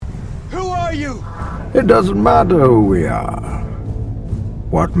are you? It doesn't matter who we are.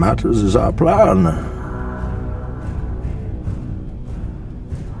 What matters is our plan.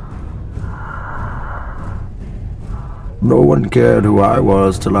 No one cared who I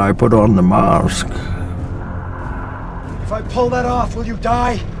was till I put on the mask. If I pull that off, will you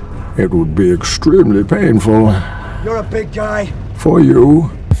die? It would be extremely painful. You're a big guy. For you.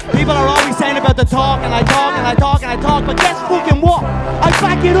 People are always saying about the talk, and I talk, and I talk, and I talk, but guess fucking what? I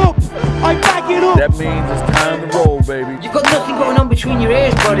back it up! I back it up! That means it's time to roll, baby. You've got nothing going on between your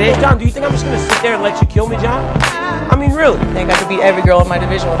ears, buddy. Hey, John, do you think I'm just gonna sit there and let you kill me, John? I mean, really? I think I could beat every girl in my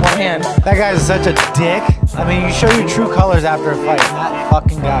division with one hand. That guy's such a dick. I mean, you show your true colors after a fight. That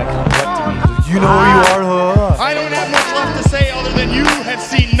fucking guy comes up to me. You know who you are, huh? I don't have much left to say other than you have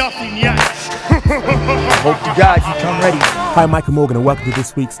seen nothing yet. Hope to God you come ready. Hi, I'm Michael Morgan and welcome to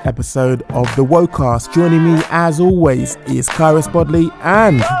this week's episode of The Wocast. Joining me as always is Kairos Bodley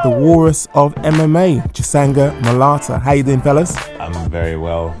and the Walrus of MMA, Chisanga Malata. How you doing, fellas? I'm very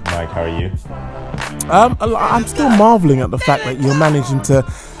well, Mike. How are you? I'm still marveling at the fact that you're managing to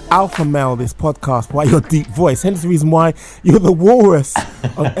alpha male this podcast by your deep voice. Hence the reason why you're the Walrus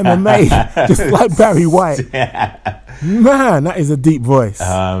of MMA, just like Barry White. Man, that is a deep voice.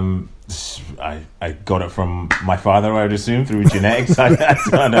 I got it from my father, I would assume, through genetics. I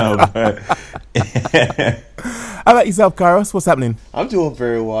don't know. But How about yourself, Kairos? What's happening? I'm doing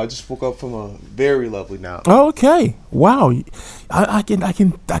very well. I just woke up from a very lovely nap. Oh, okay. Wow. I can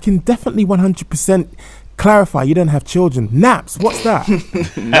definitely 100% clarify you don't have children. Naps, what's that?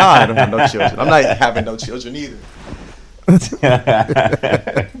 Nah, I don't have no children. I'm not having no children either.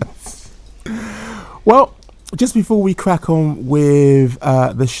 Well, just before we crack on with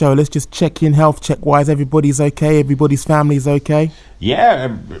the show, let's just check in health check wise. Everybody's okay? Everybody's family's okay?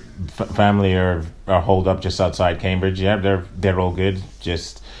 Yeah, family are holed up just outside Cambridge. Yeah, they're all good.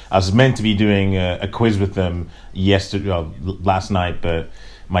 Just I was meant to be doing a quiz with them last night, but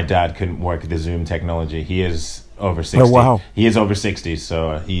my dad couldn't work the Zoom technology. He is over 60. Oh, wow. He is over 60,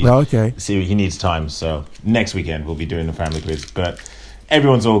 so he needs time. So next weekend we'll be doing the family quiz. But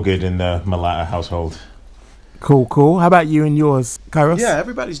everyone's all good in the Malata household. Cool. How about you and yours, Kairos? Yeah,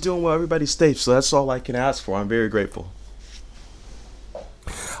 everybody's doing well. Everybody's safe, so that's all I can ask for. I'm very grateful.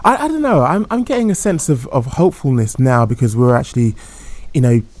 I don't know. I'm getting a sense of hopefulness now because we're actually,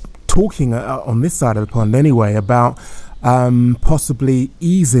 talking on this side of the pond anyway about possibly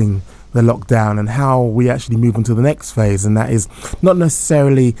easing the lockdown and how we actually move on to the next phase, and that is not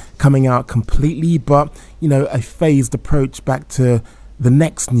necessarily coming out completely, but a phased approach back to the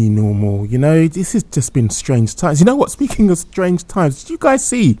next new normal. This has just been strange times. You know what? Speaking of strange times, did you guys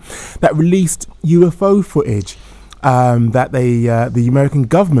see that released UFO footage that the American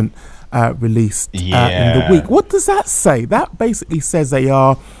government released in the week? What does that say? That basically says they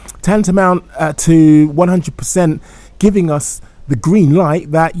are tantamount to 100% giving us the green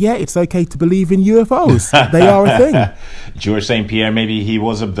light that, it's okay to believe in UFOs. They are a thing. George St. Pierre, maybe he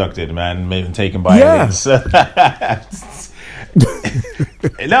was abducted, man, maybe taken by aliens.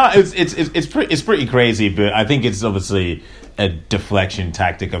 No, it's pretty crazy, but I think it's obviously a deflection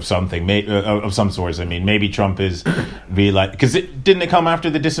tactic of something, of some sort. I mean, maybe Trump is realized, because didn't it come after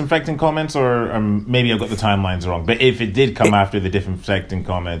the disinfecting comments, or maybe I've got the timelines wrong. But if it did come after the disinfecting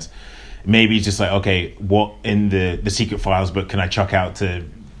comments, maybe it's just like, okay, what in the secret files book can I chuck out to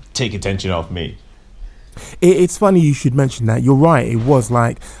take attention off me? It's funny you should mention that. You're right. It was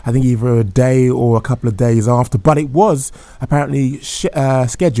I think either a day or a couple of days after, but it was apparently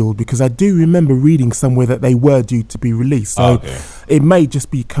scheduled, because I do remember reading somewhere that they were due to be released. So It may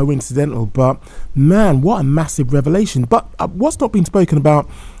just be coincidental, but man, what a massive revelation. But what's not been spoken about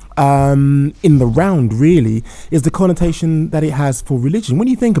in the round really is the connotation that it has for religion. When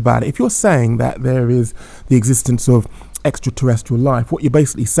you think about it, if you're saying that there is the existence of extraterrestrial life, what you're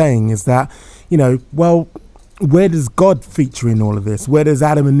basically saying is that, where does God feature in all of this? Where does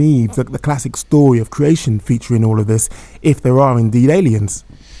Adam and Eve, the classic story of creation, feature in all of this, if there are indeed aliens?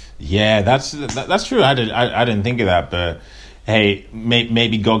 Yeah, that's true. I didn't think of that, but hey,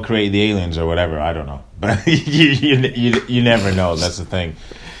 maybe God created the aliens or whatever. I don't know, but you never know. That's the thing.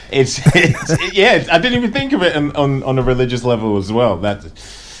 It's I didn't even think of it on a religious level as well.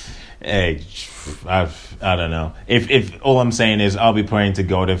 I don't know. If all I'm saying is I'll be praying to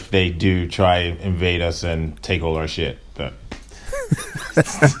God if they do try invade us and take all our shit. But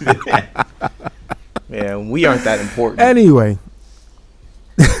yeah, we aren't that important. Anyway.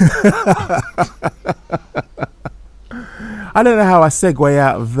 I don't know how I segue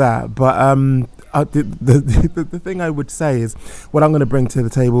out of that, but the thing I would say is what I'm going to bring to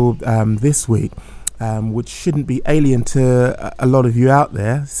the table this week which shouldn't be alien to a lot of you out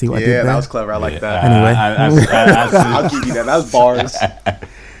there. See what I did there? Yeah, that was clever. I like that. Anyway. I'll give you that. That was bars.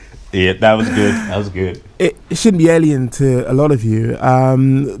 Yeah, that was good. That was good. It shouldn't be alien to a lot of you.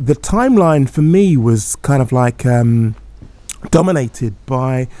 The timeline for me was kind of like dominated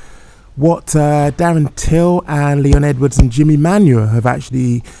by what Darren Till and Leon Edwards and Jimmy Manuel have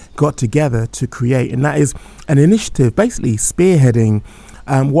actually got together to create, and that is an initiative basically spearheading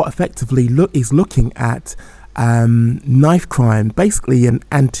what effectively is looking at knife crime, basically an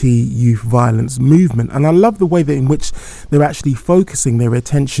anti-youth violence movement. And I love the way that in which they're actually focusing their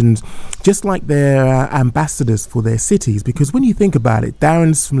attentions just like they're ambassadors for their cities, because when you think about it,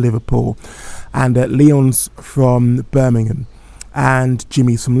 Darren's from Liverpool and Leon's from Birmingham and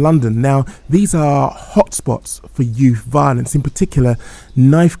Jimmy's from London. Now, these are hotspots for youth violence, in particular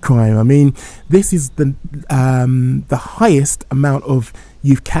knife crime. I mean, this is the highest amount of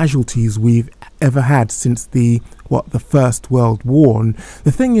youth casualties we've ever had since the First World War. And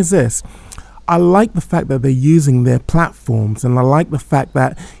the thing is this, I like the fact that they're using their platforms, and I like the fact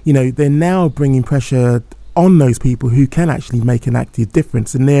that, you know, they're now bringing pressure on those people who can actually make an active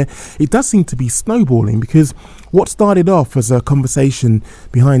difference. And it does seem to be snowballing, because what started off as a conversation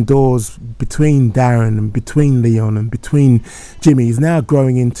behind doors between Darren and between Leon and between Jimmy is now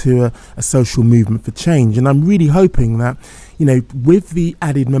growing into a social movement for change. And I'm really hoping that, you know, with the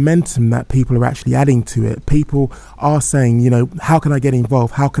added momentum that people are actually adding to it, people are saying, you know, how can I get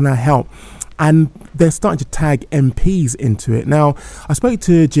involved? How can I help? And they're starting to tag MPs into it. Now, I spoke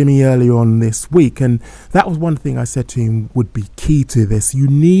to Jimmy earlier on this week, and that was one thing I said to him would be key to this. You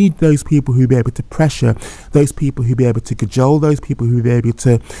need those people who be able to pressure, those people who be able to cajole, those people who be able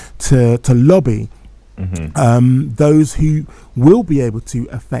to lobby. Mm-hmm. Those who will be able to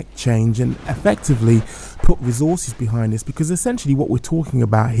affect change and effectively put resources behind this, because essentially what we're talking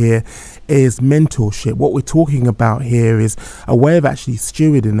about here is mentorship. What we're talking about here is a way of actually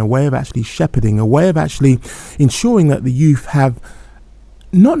stewarding, a way of actually shepherding, a way of actually ensuring that the youth have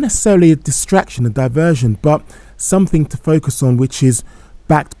not necessarily a distraction, a diversion, but something to focus on, which is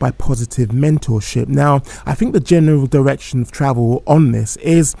backed by positive mentorship. Now, I think the general direction of travel on this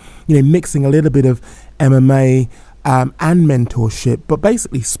is, you know, mixing a little bit of MMA and mentorship, but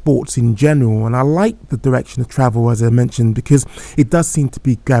basically sports in general. And I like the direction of travel, as I mentioned, because it does seem to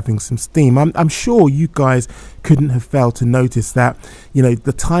be gathering some steam. I'm sure you guys couldn't have failed to notice that, you know,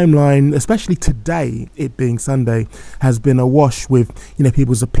 the timeline, especially today, it being Sunday, has been awash with, you know,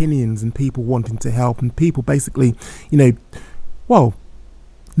 people's opinions and people wanting to help and people basically, you know, well,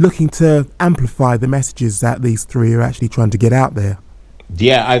 looking to amplify the messages that these three are actually trying to get out there.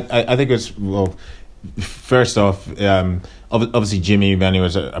 Yeah, I think it's, well, first off, obviously Jimmy Manuel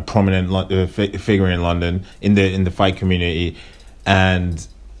is a prominent figure in London in the fight community, and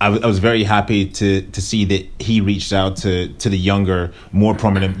I was very happy to see that he reached out to the younger, more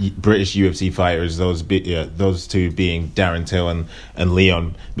prominent British UFC fighters, those two being Darren Till and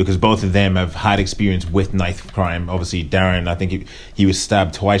Leon, because both of them have had experience with knife crime. Obviously, Darren, I think he was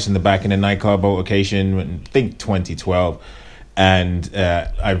stabbed twice in the back in a nightclub altercation, I think 2012. And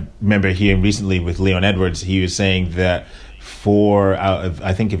I remember hearing recently with Leon Edwards, he was saying that 4 out of,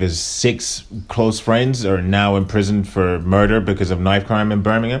 I think, of his 6 close friends are now in prison for murder because of knife crime in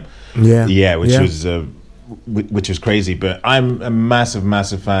Birmingham. Which was crazy. But I'm a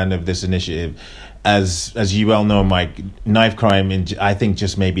massive fan of this initiative. As you well know, Mike, knife crime in, I think,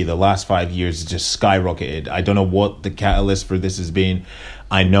 just maybe the last 5 years has just skyrocketed. I don't know what the catalyst for this has been.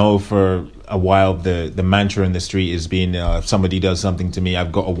 I know for a while the mantra in the street has been, if somebody does something to me,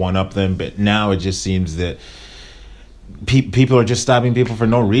 I've got to one-up them. But now it just seems that people are just stabbing people for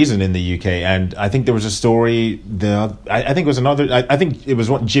no reason in the UK. And I think there was a story, I think it was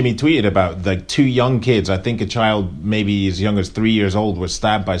what Jimmy tweeted about, like 2 young kids. I think a child maybe as young as 3 years old was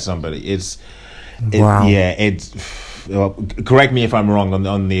stabbed by somebody. Wow. Correct me if I'm wrong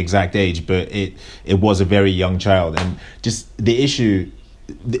on the exact age, but it was a very young child. And just the issue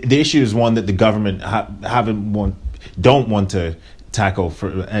is one that the government don't want to tackle,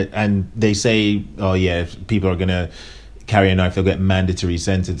 and they say, oh yeah, if people are going to carry a knife, they'll get mandatory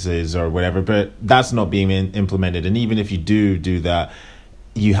sentences or whatever, but that's not being implemented. And even if you do that,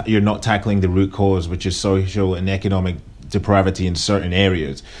 you're not tackling the root cause, which is social and economic depravity in certain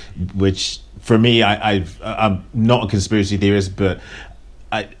areas, which for me, I'm not a conspiracy theorist, but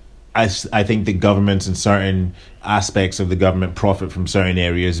I think the governments and certain aspects of the government profit from certain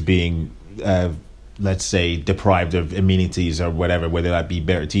areas being, let's say, deprived of amenities or whatever, whether that be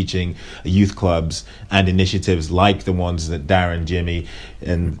better teaching, youth clubs, and initiatives like the ones that Darren, Jimmy,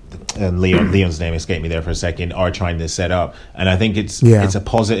 and Leon's name escaped me there for a second, are trying to set up. And I think it's a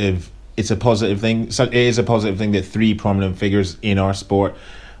positive it's a positive thing. So it is a positive thing that three prominent figures in our sport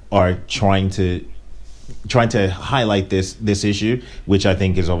are trying to highlight this issue, which I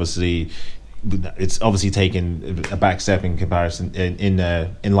think is obviously taken a back step in comparison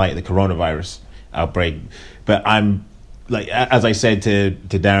in light of the coronavirus outbreak. But I'm like, as I said to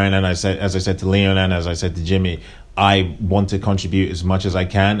Darren, and as I said to Leon, and as I said to Jimmy, I want to contribute as much as I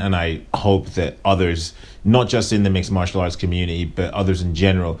can, and I hope that others, not just in the mixed martial arts community, but others in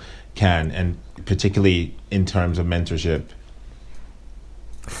general, can, and particularly in terms of mentorship.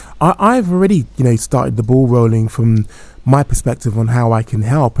 I've already, started the ball rolling from my perspective on how I can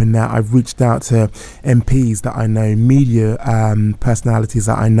help, and that I've reached out to MPs that I know, media personalities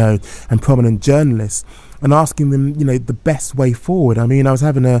that I know, and prominent journalists, and asking them, the best way forward. I mean, I was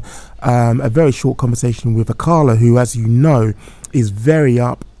having a very short conversation with Akala, who, as you know, is very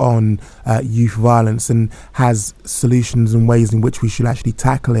up on youth violence and has solutions and ways in which we should actually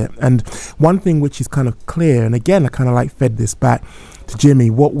tackle it. And one thing which is kind of clear, and again, I kind of like fed this back to Jimmy,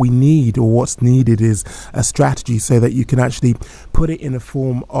 what we need, or what's needed, is a strategy so that you can actually put it in a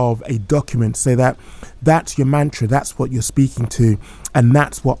form of a document, so that that's your mantra, that's what you're speaking to, and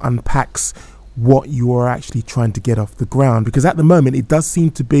that's what unpacks what you are actually trying to get off the ground. Because at the moment it does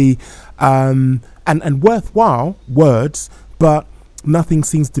seem to be and worthwhile words, but nothing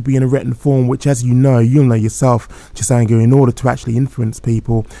seems to be in a written form, which, as you'll know yourself, Chisanga, in order to actually influence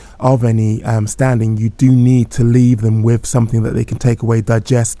people of any standing, you do need to leave them with something that they can take away,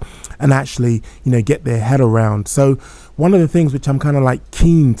 digest, and actually, get their head around. So one of the things which I'm kind of like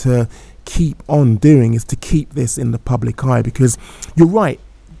keen to keep on doing is to keep this in the public eye, because you're right,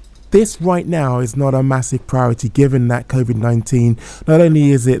 this right now is not a massive priority, given that COVID-19, not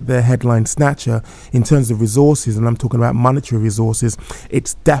only is it the headline snatcher in terms of resources, and I'm talking about monetary resources,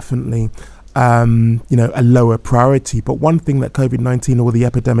 it's definitely a lower priority. But one thing that COVID-19 or the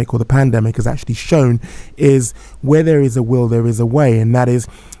epidemic or the pandemic has actually shown is where there is a will, there is a way, and that is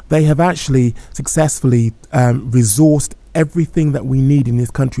they have actually successfully resourced everything that we need in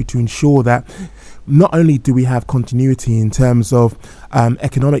this country to ensure that not only do we have continuity in terms of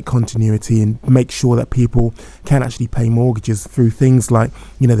economic continuity and make sure that people can actually pay mortgages through things like,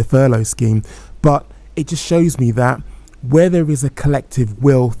 the furlough scheme, but it just shows me that where there is a collective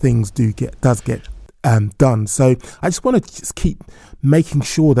will, things does get done. So I just want to just keep making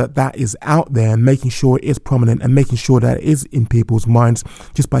sure that is out there, and making sure it is prominent, and making sure that it is in people's minds,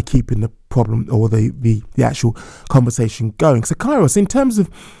 just by keeping the problem or the actual conversation going. So Kairos, in terms of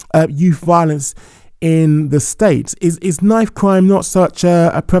youth violence in the States, is knife crime not such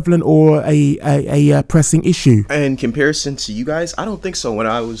a prevalent or a pressing issue? In comparison to you guys, I don't think so. When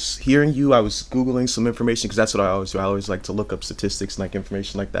I was hearing you, I was Googling some information, because that's what I always do. I always like to look up statistics and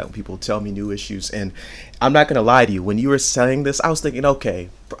information like that when people tell me new issues. And I'm not going to lie to you, when you were saying this, I was thinking, okay,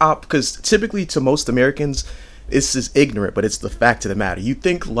 because typically to most Americans, this is ignorant, but it's the fact of the matter. You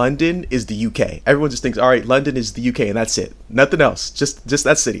think London is the UK. Everyone just thinks, all right, London is the UK, and that's it. Nothing else. Just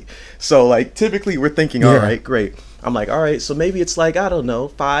that city. So, typically we're thinking, all right, great. I'm like, all right, so maybe it's I don't know,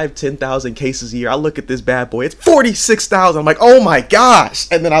 5,000-10,000 cases a year. I look at this bad boy, it's 46,000. I'm like, oh my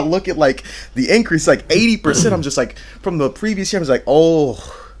gosh. And then I look at, the increase, 80%. I'm just from the previous year, I was like,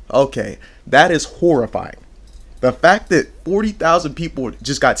 oh, okay, that is horrifying. The fact that 40,000 people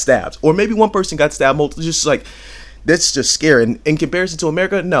just got stabbed, or maybe one person got stabbed, just that's just scary. And in comparison to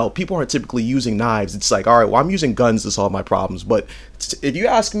America, no, people aren't typically using knives. It's all right, well, I'm using guns to solve my problems. But if you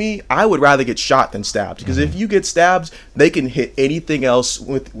ask me, I would rather get shot than stabbed, because if you get stabbed, they can hit anything else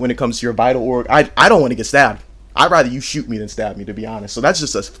when it comes to your vital organ. I don't want to get stabbed. I'd rather you shoot me than stab me, to be honest. So that's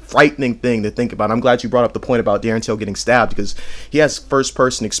just a frightening thing to think about. I'm glad you brought up the point about Darren Till getting stabbed, because he has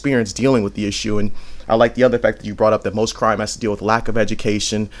first-person experience dealing with the issue. And I like the other fact that you brought up, that most crime has to deal with lack of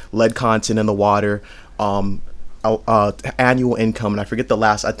education, lead content in the water, annual income, and I forget the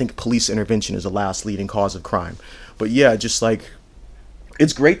last. I think police intervention is the last leading cause of crime. But yeah, just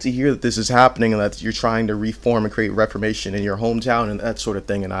it's great to hear that this is happening, and that you're trying to reform and create reformation in your hometown and that sort of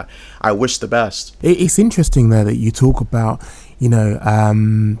thing. And I wish the best. It's interesting though that you talk about,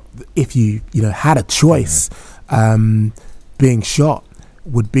 if you had a choice, being shot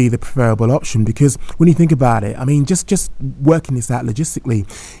would be the preferable option, because when you think about it, I mean, just working this out logistically,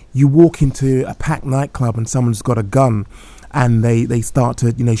 you walk into a packed nightclub and someone's got a gun and they start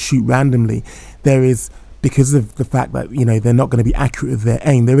to shoot randomly. There is, because of the fact that they're not going to be accurate with their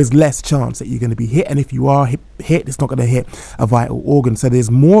aim, there is less chance that you're going to be hit, and if you are hit, it's not going to hit a vital organ. So there's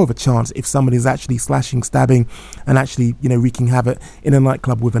more of a chance, if somebody is actually slashing, stabbing, and actually wreaking havoc in a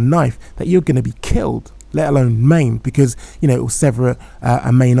nightclub with a knife, that you're going to be killed, let alone maimed, because it will sever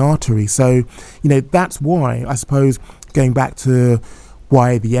a main artery. So that's why, I suppose, going back to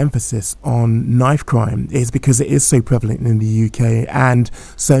why the emphasis on knife crime is because it is so prevalent in the UK, and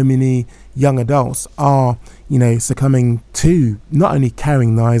so many young adults are, succumbing to not only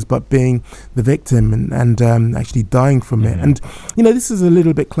carrying knives but being the victim and actually dying from it. And this is a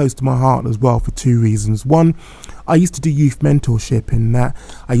little bit close to my heart as well for two reasons. One, I used to do youth mentorship in that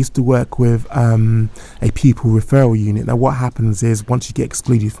I used to work with a pupil referral unit. Now what happens is once you get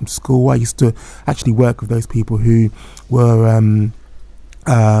excluded from school, I used to actually work with those people who were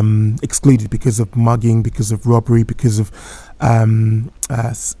excluded because of mugging, because of robbery, because of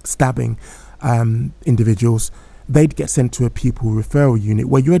stabbing individuals. They'd get sent to a pupil referral unit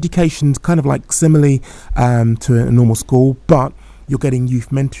where your education's kind of like similarly to a normal school, but you're getting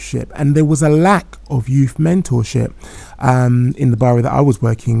youth mentorship. And there was a lack of youth mentorship in the borough that I was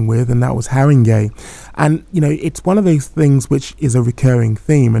working with, and that was Haringey. And it's one of those things which is a recurring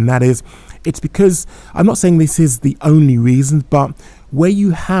theme, and that is, it's because, I'm not saying this is the only reason, but where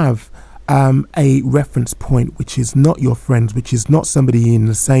you have a reference point which is not your friends, which is not somebody in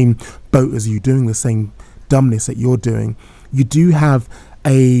the same boat as you doing the same dumbness that you're doing, you do have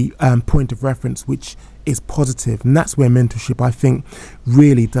a point of reference which is positive, and that's where mentorship, I think,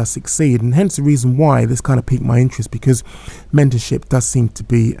 really does succeed. And hence the reason why this kind of piqued my interest, because mentorship does seem to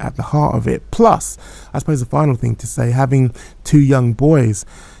be at the heart of it. Plus, I suppose the final thing to say, having two young boys,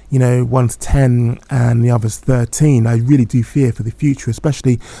 one's 10 and the other's 13, I really do fear for the future.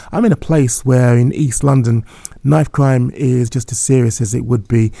 Especially, I'm in a place where in East London, knife crime is just as serious as it would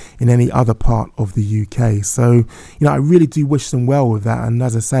be in any other part of the UK. So, I really do wish them well with that. And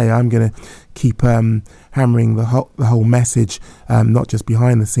as I say, I'm going to keep hammering the whole message, not just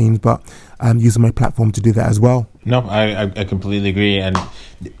behind the scenes, but using my platform to do that as well. No, I completely agree. And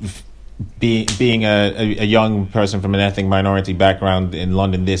being a young person from an ethnic minority background in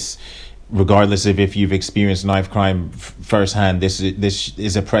London, this, regardless of if you've experienced knife crime firsthand, this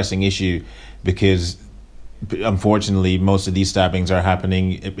is a pressing issue, because unfortunately most of these stabbings are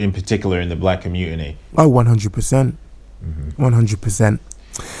happening in particular in the black community. Oh, 100%. 100%.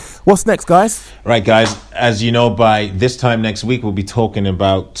 What's next, guys? Right, guys, as you know, by this time next week we'll be talking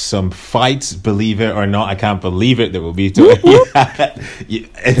about some fights. Believe it or not, I can't believe it that we'll be talking.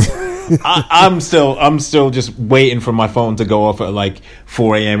 I'm still just waiting for my phone to go off at like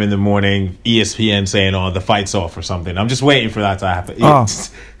 4 a.m. in the morning, ESPN saying, the fight's off or something. I'm just waiting for that to happen.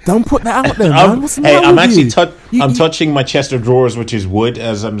 Don't put that out there, man. I'm actually I'm touching my chest of drawers, which is wood,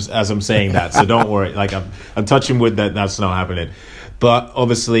 as I'm saying that. So don't worry. Like I'm touching wood that's not happening. But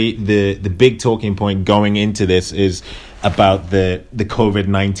obviously, the big talking point going into this is about the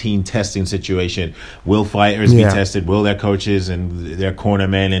COVID-19 testing situation. Will fighters be tested? Will their coaches and their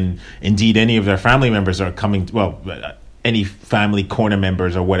cornermen and indeed any of their family members are coming? Well, any family corner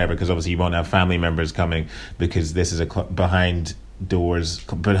members or whatever, because obviously you won't have family members coming because this is a behind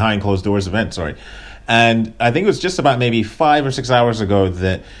closed doors event. Sorry. And I think it was just about maybe 5 or 6 hours ago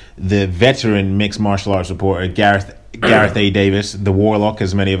that the veteran mixed martial arts reporter Gareth A. Davis, the Warlock,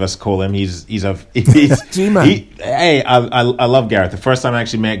 as many of us call him. He's G-man. I love Gareth. The first time I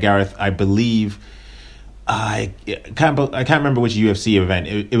actually met Gareth, I believe, I can't remember which UFC event.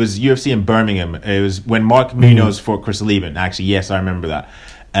 It was UFC in Birmingham. It was when Mark Munoz fought Chris Leben. Actually, yes, I remember that.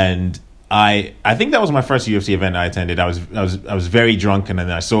 And I think that was my first UFC event I attended. I was very drunk, and then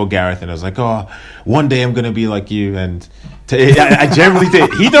I saw Gareth, and I was like, one day I'm gonna be like you. And I generally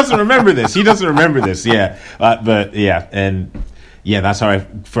did. He doesn't remember this. Yeah, but yeah, and yeah, that's how I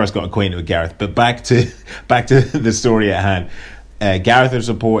first got acquainted with Gareth. But back to the story at hand. Gareth has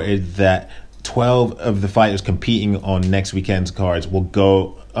reported that 12 of the fighters competing on next weekend's cards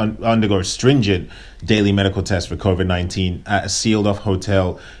will undergo stringent daily medical tests for COVID-19 at a sealed-off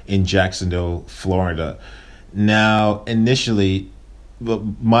hotel in Jacksonville, Florida. Now, initially,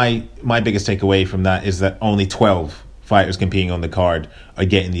 my biggest takeaway from that is that only 12 fighters competing on the card are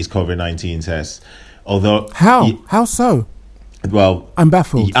getting these COVID-19 tests. Although how so? Well, I'm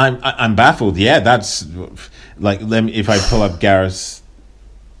baffled. I'm baffled. Yeah, that's like if I pull up Gareth's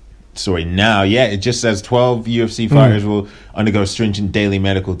story now, yeah, it just says 12 UFC fighters will undergo stringent daily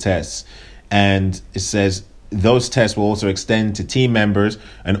medical tests, and it says those tests will also extend to team members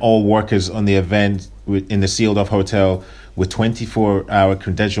and all workers on the event in the sealed-off hotel with 24-hour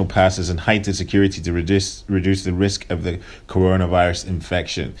credential passes and heightened security to reduce the risk of the coronavirus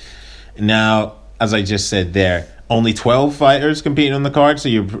infection. Now, as I just said there, only 12 fighters competing on the card, so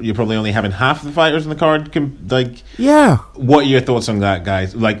you're probably only having half the fighters on the card. Yeah. What are your thoughts on that,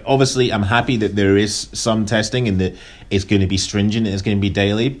 guys? Like, obviously, I'm happy that there is some testing and that it's going to be stringent and it's going to be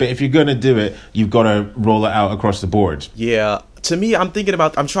daily. But if you're going to do it, you've got to roll it out across the board. Yeah. To me, I'm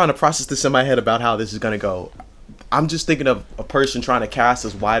trying to process this in my head about how this is going to go. I'm just thinking of a person trying to cast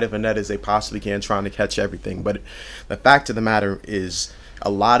as wide of a net as they possibly can, trying to catch everything. But the fact of the matter is, a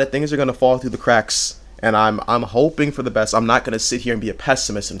lot of things are going to fall through the cracks. And I'm hoping for the best. I'm not going to sit here and be a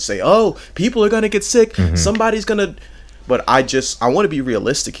pessimist and say, oh, people are going to get sick. Somebody's going to. But I want to be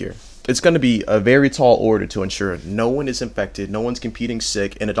realistic here. It's going to be a very tall order to ensure no one is infected, no one's competing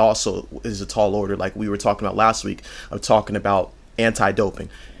sick. And it also is a tall order, like we were talking about last week, of talking about anti-doping.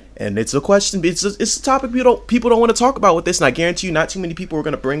 And it's a question. It's a topic people don't want to talk about with this. And I guarantee you, not too many people are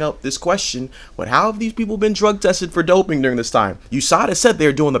going to bring up this question. But how have these people been drug tested for doping during this time? USADA said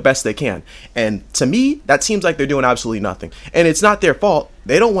they're doing the best they can. And to me, that seems like they're doing absolutely nothing. And it's not their fault.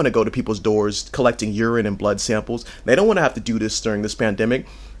 They don't want to go to people's doors collecting urine and blood samples. They don't want to have to do this during this pandemic.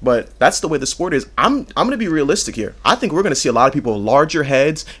 But that's the way the sport is. I'm going to be realistic here. I think we're going to see a lot of people with larger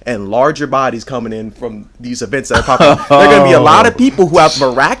heads and larger bodies coming in from these events that are popping up. There are going to be a lot of people who have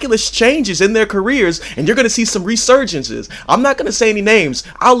miraculous changes in their careers, and you're going to see some resurgences. I'm not going to say any names.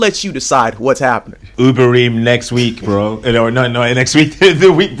 I'll let you decide what's happening. Uberim next week, bro. No, next week.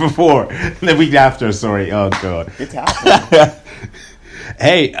 The week before. The week after, sorry. Oh, God. It's happening.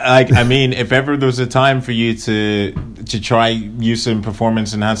 Hey, I mean, if ever there was a time for you to try use some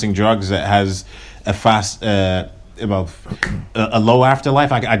performance enhancing drugs that has a fast, a low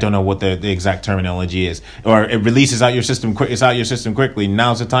afterlife, I don't know what the exact terminology is, or it releases out your system quickly.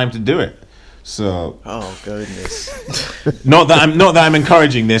 Now's the time to do it. So, oh goodness, not that I'm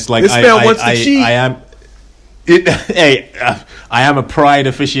encouraging this. Like this man wants to cheat. I am. I am a pride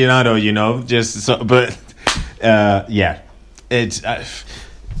aficionado, you know. Just so, but yeah. It's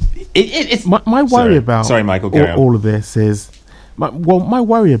my worry about sorry, Michael, all of this is my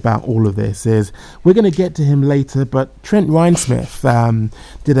worry about all of this is we're going to get to him later, but Trent Reinsmith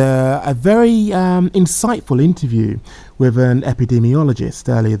did a very insightful interview with an epidemiologist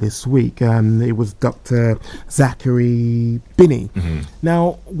earlier this week. It was Dr. Zachary Binney.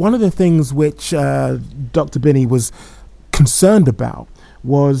 Now, one of the things which Dr. Binney was concerned about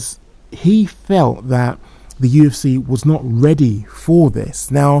was he felt that the UFC was not ready for this.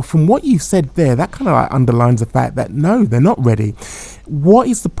 Now, from what you said there, that kind of like underlines the fact that no, they're not ready. What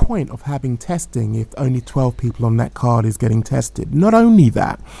is the point of having testing if only 12 people on that card is getting tested? Not only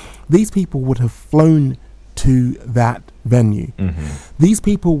that, these people would have flown to that venue. These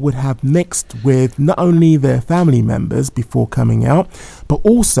people would have mixed with not only their family members before coming out, but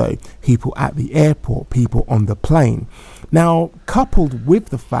also people at the airport, people on the plane. Now, coupled with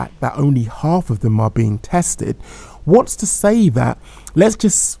the fact that only half of them are being tested, what's to say that, let's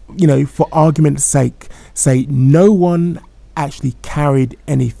just, for argument's sake, say no one actually carried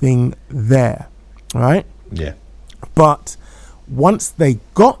anything there, right? Yeah. But once they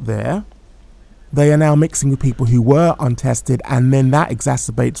got there, they are now mixing with people who were untested, and then that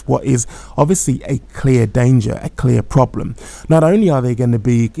exacerbates what is obviously a clear danger, a clear problem. Not only are they going to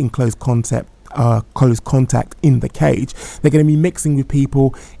be in close contact in the cage, they're going to be mixing with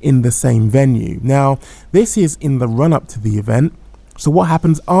people in the same venue. Now, this is in the run-up to the event. So what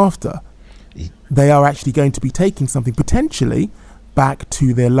happens after? They are actually going to be taking something potentially back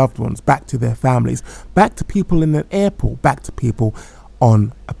to their loved ones, back to their families, back to people in an airport, back to people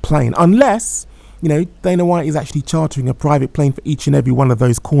on a plane. Unless, Dana White is actually chartering a private plane for each and every one of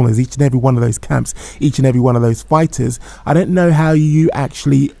those corners, each and every one of those camps, each and every one of those fighters. I don't know how you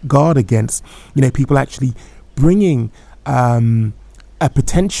actually guard against, people actually bringing a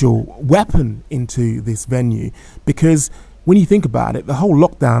potential weapon into this venue. Because when you think about it, the whole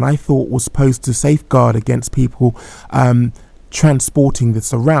lockdown, I thought, was supposed to safeguard against people transporting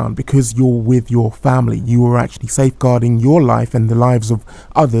this around, because you're with your family. You are actually safeguarding your life and the lives of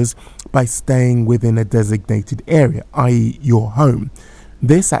others by staying within a designated area, i.e. your home.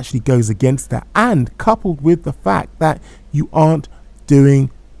 This actually goes against that, and coupled with the fact that you aren't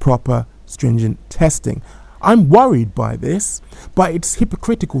doing proper stringent testing. I'm worried by this, but it's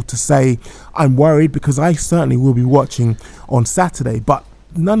hypocritical to say I'm worried, because I certainly will be watching on Saturday. But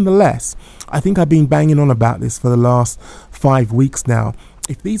nonetheless, I think I've been banging on about this for the last 5 weeks now.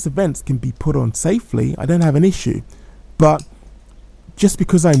 If these events can be put on safely, I don't have an issue. But just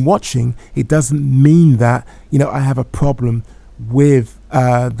because I'm watching, it doesn't mean that, I have a problem with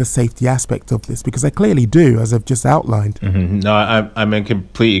the safety aspect of this, because I clearly do, as I've just outlined. No, I'm in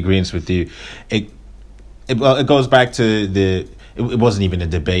complete agreement with you. It goes back to it wasn't even a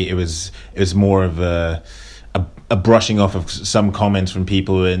debate. It was more of a brushing off of some comments from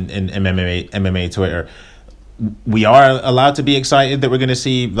people in MMA Twitter. We are allowed to be excited that we're going to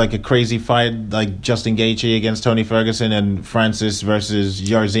see like a crazy fight like Justin Gaethje against Tony Ferguson and Francis versus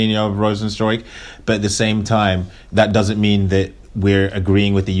Jairzinho Rozenstruik, but at the same time, that doesn't mean that we're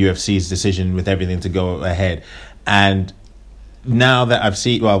agreeing with the UFC's decision with everything to go ahead. And now that I've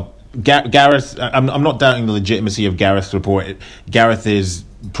seen, well, Gareth, I'm not doubting the legitimacy of Gareth's report. Gareth is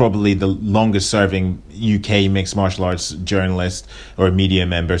probably the longest serving UK mixed martial arts journalist or media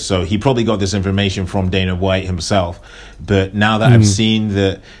member, so he probably got this information from Dana White himself. But now that I've seen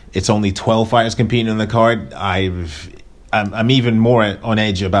that it's only 12 fighters competing on the card, I'm even more on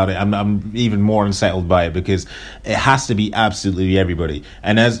edge about it. I'm even more unsettled by it, because it has to be absolutely everybody.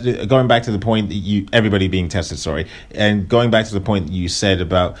 And as going back to the point that everybody being tested, sorry, and going back to the point that you said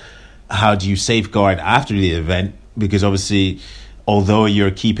about how do you safeguard after the event, because obviously, although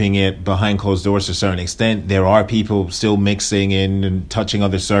you're keeping it behind closed doors to a certain extent, there are people still mixing in and touching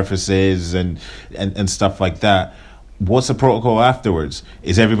other surfaces and stuff like that. What's the protocol afterwards?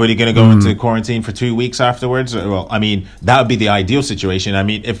 Is everybody going to go into quarantine for 2 weeks afterwards? Well, I mean, that would be the ideal situation. I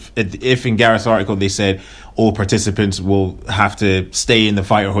mean, if in Gareth's article they said all participants will have to stay in the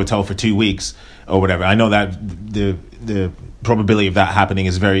fighter hotel for 2 weeks or whatever, I know that the probability of that happening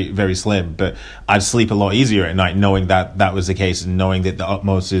is very, very slim, but I'd sleep a lot easier at night knowing that that was the case and knowing that the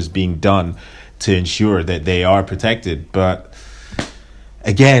utmost is being done to ensure that they are protected. But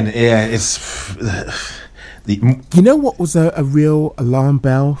again, yeah, it's... You know what was a real alarm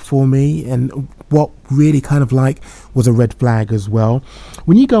bell for me, and what really kind of like was a red flag as well?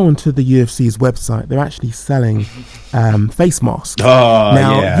 When you go onto the UFC's website, they're actually selling face masks.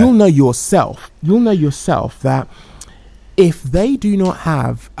 Now, you'll know yourself that if they do not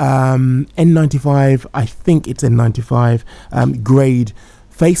have N95, I think it's N95 grade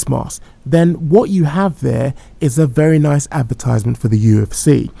face masks, then what you have there is a very nice advertisement for the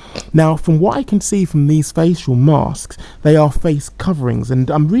UFC. Now, from what I can see from these facial masks, they are face coverings,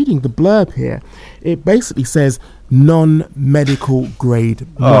 and I'm reading the blurb here. It basically says non-medical grade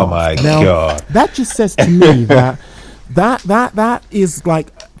mask. Oh my God. That just says to me that is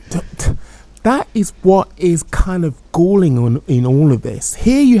like... That is what is kind of galling in all of this.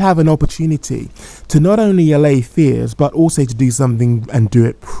 Here you have an opportunity to not only allay fears, but also to do something and do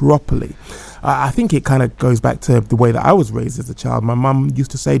it properly. I think it kind of goes back to the way that I was raised as a child. My mum used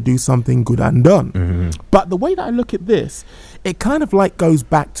to say, do something good and done. Mm-hmm. But the way that I look at this, it kind of like goes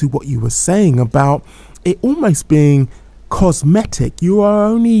back to what you were saying about it almost being cosmetic. You are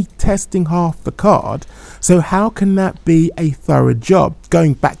only testing half the card, so how can that be a thorough job?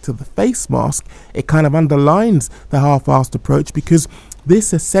 Going back to the face mask, it kind of underlines the half-assed approach, because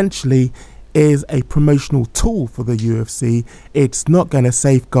this essentially is a promotional tool for the UFC. It's not going to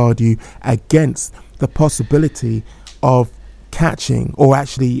safeguard you against the possibility of catching or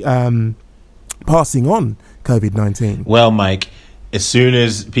actually passing on COVID-19. Well, Mike, as soon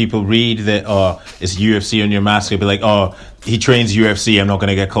as people read that, it's UFC on your mask, they'll be like, he trains UFC, I'm not going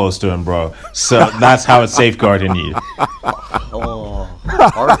to get close to him, bro. So that's how it's safeguarding you.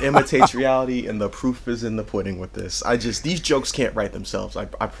 Art imitates reality, and the proof is in the pudding with this. These jokes can't write themselves, I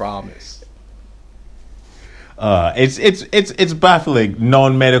promise. It's baffling,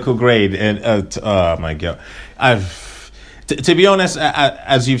 non-medical grade, and oh my God. To be honest,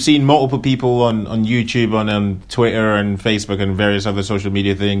 as you've seen multiple people on YouTube, on Twitter and Facebook and various other social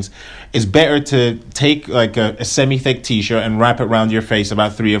media things, it's better to take like a semi-thick t-shirt and wrap it around your face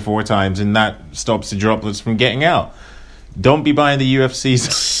about 3 or 4 times, and that stops the droplets from getting out. Don't be buying the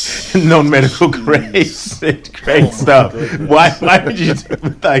UFC's non-medical grade stuff. Why would you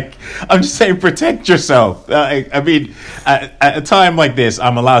I'm just saying, protect yourself. I mean, at a time like this,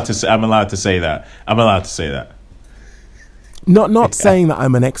 I'm allowed to say that. Not saying that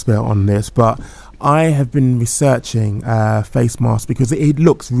I'm an expert on this, but I have been researching face masks because it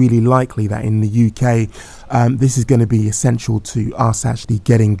looks really likely that in the UK this is going to be essential to us actually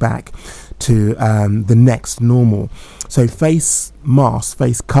getting back to the next normal. So face masks,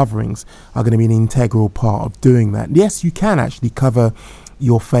 face coverings are going to be an integral part of doing that. Yes, you can actually cover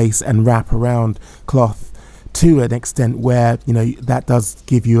your face and wrap around cloth to an extent where, you know, that does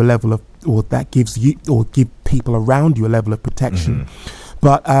give you a level of, or that gives you, or give people around you a level of protection. Mm-hmm.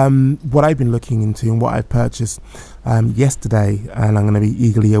 But what I've been looking into and what I purchased yesterday, and I'm going to be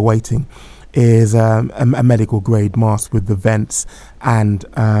eagerly awaiting, is a medical grade mask with the vents and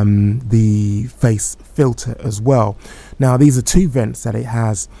the face filter as well. Now, these are 2 vents that it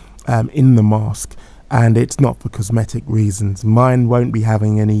has in the mask, and it's not for cosmetic reasons. Mine won't be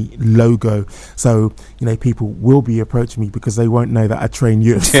having any logo, so you know people will be approaching me because they won't know that I train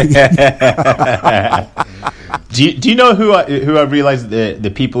UFC. Do you know who I realized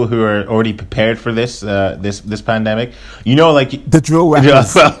the people who are already prepared for this pandemic? You know, like the drill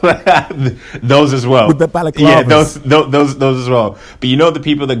rappers, those as well with the balaclavas. Yeah, those as well. But you know the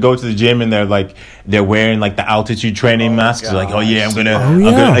people that go to the gym and they're wearing like the altitude training masks. They're like, oh yeah, I'm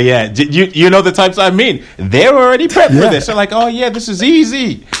gonna yeah. You know the types I mean? They're already prepped for this. They're like, oh yeah, this is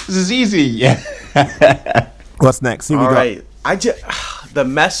easy. Yeah. What's next? All right, the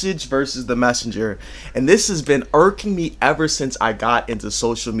message versus the messenger, and this has been irking me ever since I got into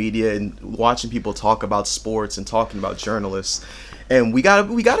social media and watching people talk about sports and talking about journalists. And we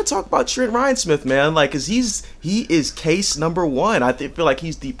gotta talk about Trent Reinsmith, man. Like, cause he is case number one. I feel like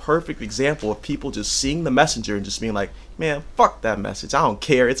he's the perfect example of people just seeing the messenger and just being like, man, fuck that message. I don't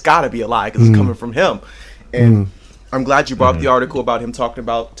care. It's gotta be a lie because it's coming from him. And I'm glad you brought up the article about him talking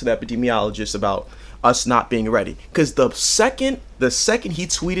about to the epidemiologist about us not being ready, because the second he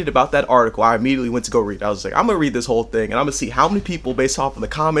tweeted about that article, I immediately went to go read. I was like, I'm gonna read this whole thing and I'm gonna see how many people based off of the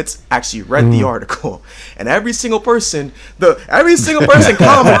comments actually read the article. And every single person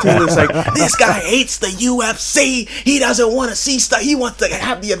commenting was like, this guy hates the UFC, he doesn't want to see stuff, he wants to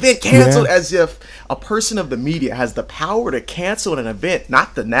have the event canceled. As if a person of the media has the power to cancel an event,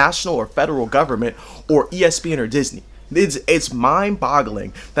 not the national or federal government or ESPN or Disney. It's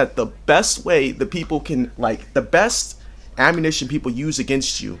mind-boggling that the best way the people can, like, the best ammunition people use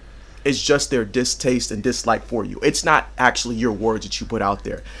against you is just their distaste and dislike for you. It's not actually your words that you put out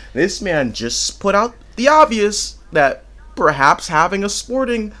there. This man just put out the obvious that perhaps having a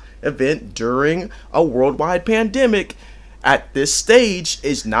sporting event during a worldwide pandemic at this stage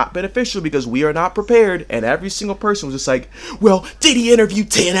is not beneficial because we are not prepared. And every single person was just like, well, did he interview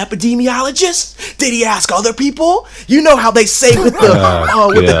 10 epidemiologists? Did he ask other people? You know how they say with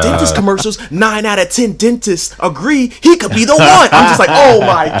the dentist commercials, 9 out of 10 dentists agree he could be the one. I'm just like, oh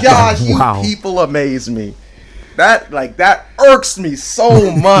my gosh, you people amaze me. That irks me so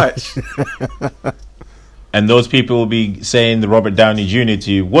much. And those people will be saying the Robert Downey Jr.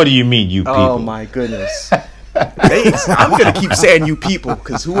 to you, what do you mean, you people? Oh my goodness. I'm going to keep saying you people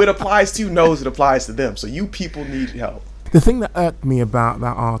because who it applies to knows it applies to them. So you people need help. The thing that irked me about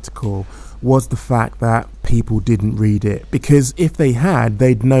that article was the fact that people didn't read it, because if they had,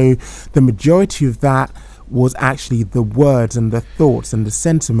 they'd know the majority of that was actually the words and the thoughts and the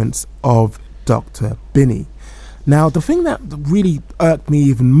sentiments of Dr. Binney. Now, the thing that really irked me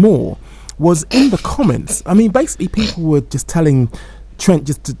even more was in the comments. I mean, basically people were just telling Trent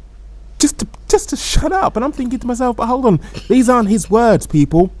just to shut up, and I'm thinking to myself, but hold on, these aren't his words,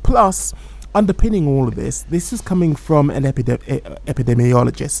 people. Plus, underpinning all of this is coming from an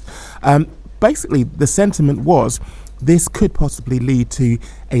epidemiologist. Basically, the sentiment was this could possibly lead to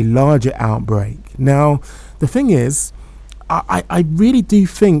a larger outbreak. Now, the thing is, I really do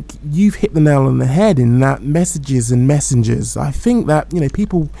think you've hit the nail on the head in that messages and messengers. I think that,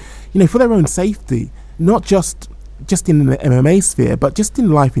 people, for their own safety, not just in the MMA sphere, but just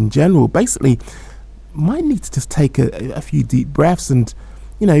in life in general, basically might need to just take a few deep breaths and,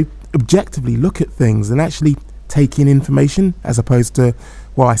 objectively look at things and actually take in information as opposed to,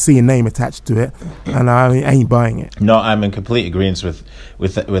 well, I see a name attached to it and I ain't buying it. No, I'm in complete agreement with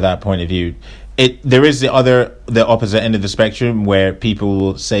that point of view. There is the opposite end of the spectrum where people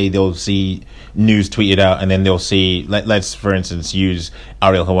will say they'll see news tweeted out and then they'll see, let's for instance use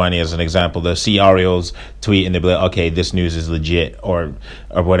Ariel Helwani as an example. They'll see Ariel's tweet and they'll be like, okay, this news is legit or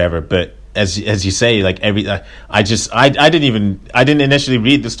whatever. But as you say, like I didn't initially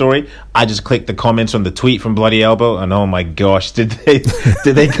read the story. I just clicked the comments on the tweet from Bloody Elbow and oh my gosh, did they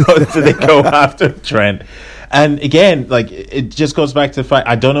go after Trent? And again, like, it just goes back to the fact,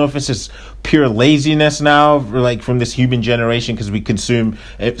 I don't know if it's just pure laziness now, like from this human generation, because we consume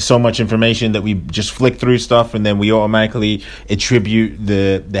so much information that we just flick through stuff and then we automatically attribute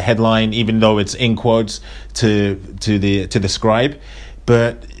the headline, even though it's in quotes, to the scribe.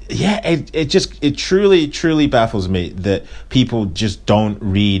 But yeah, it truly baffles me that people just don't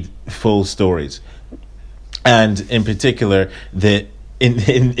read full stories, and in particular that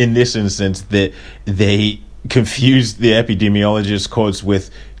in this instance that they confused the epidemiologist quotes with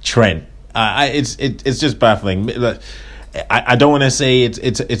Trent. It's just baffling. I don't want to say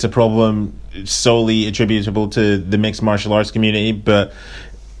it's a problem solely attributable to the mixed martial arts community, but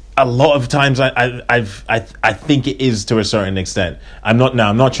a lot of times I think it is to a certain extent. I'm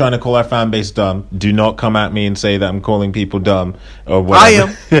not trying to call our fan base dumb. Do not come at me and say that I'm calling people dumb or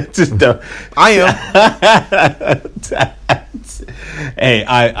whatever. I am. Hey,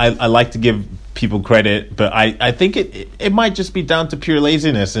 I like to give people credit, but I think it might just be down to pure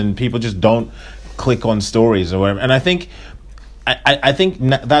laziness and people just don't click on stories or whatever. And I think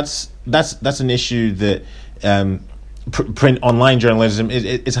that's an issue that print online journalism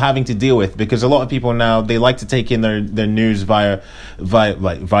is having to deal with, because a lot of people now, they like to take in their news via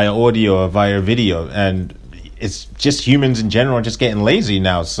audio or via video, and it's just humans in general are just getting lazy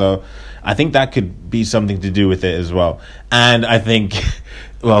now. So I think that could be something to do with it as well. And I think,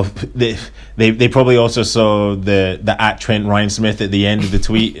 well, they probably also saw the at Trent Ryan Smith at the end of the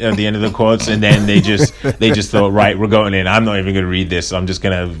tweet, at the end of the quotes, and then they just thought, right, we're going in. I'm not even going to read this. I'm just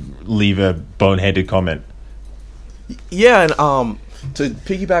going to leave a boneheaded comment. Yeah, and to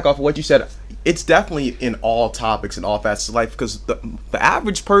piggyback off of what you said, it's definitely in all topics and all facets of life, because the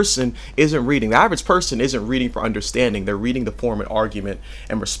average person isn't reading. The average person isn't reading for understanding. They're reading to form an argument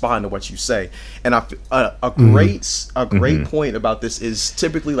and respond to what you say. And a great point about this is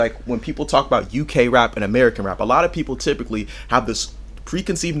typically, like, when people talk about UK rap and American rap, a lot of people typically have this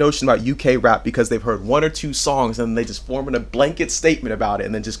preconceived notion about UK rap because they've heard one or two songs and they just form a blanket statement about it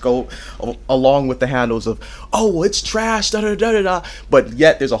and then just go along with the handles of, oh, it's trash, da da da da da. But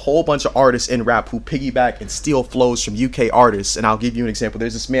yet there's a whole bunch of artists in rap who piggyback and steal flows from UK artists. And I'll give you an example.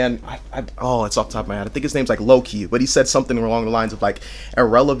 There's this man, it's off the top of my head, I think his name's like Low-Key, but he said something along the lines of, like,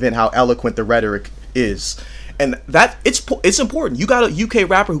 irrelevant how eloquent the rhetoric is. And that it's important. You got a UK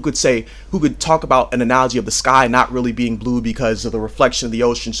rapper who could talk about an analogy of the sky not really being blue because of the reflection of the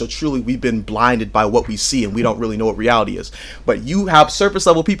ocean. So truly, we've been blinded by what we see, and we don't really know what reality is. But you have surface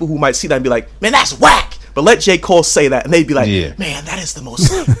level people who might see that and be like, "Man, that's whack." But let J. Cole say that, and they'd be like, yeah, "Man, that is the most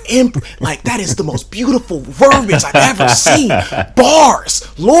that is the most beautiful verbiage I've ever seen. Bars,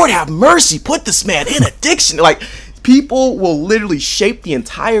 Lord have mercy, put this man in a dictionary." Like, people will literally shape the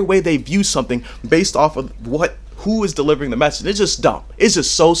entire way they view something based off of who is delivering the message. It's just dumb. It's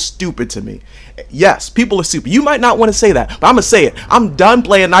just so stupid to me. Yes, people are stupid. You might not want to say that, but I'm gonna say it. I'm done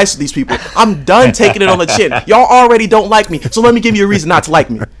playing nice with these people. I'm done taking it on the chin. Y'all already don't like me, so let me give you a reason not to like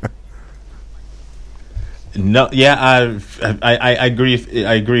me. No, yeah, I agree.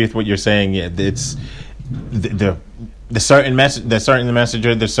 I agree with what you're saying. Yeah, it's the certain message, the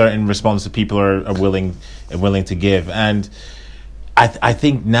certain response that people are willing to give. And I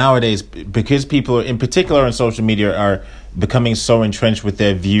think nowadays, because people, in particular on social media, are becoming so entrenched with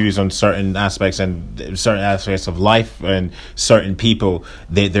their views on certain aspects of life and certain people,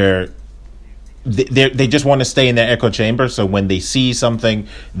 they just want to stay in their echo chamber. So when they see something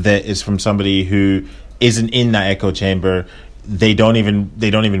that is from somebody who isn't in that echo chamber, they don't even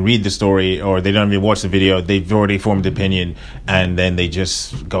read the story, or they don't even watch the video. They've already formed an opinion, and then they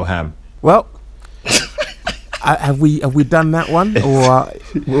just go ham. Well, have we done that one? Or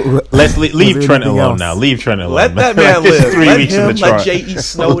let's leave Trent alone now. Leave Trent alone. Let that man live. Let him, let J.E.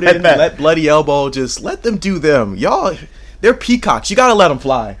 Snowden, let Bloody Elbow, just let them do them. Y'all, they're peacocks. You gotta let them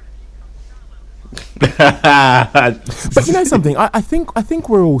fly. But you know something, I think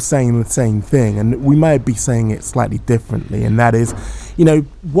we're all saying the same thing, and we may be saying it slightly differently, and that is, you know,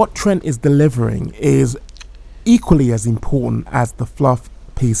 what Trent is delivering is equally as important as the fluff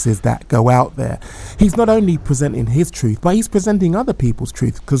pieces that go out there. He's not only presenting his truth, but he's presenting other people's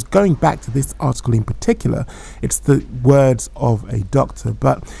truth, because going back to this article in particular, it's the words of a doctor.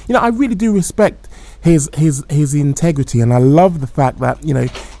 But you know, I really do respect his integrity, and I love the fact that, you know,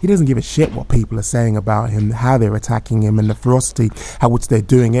 he doesn't give a shit what people are saying about him, how they're attacking him, and the ferocity at which they're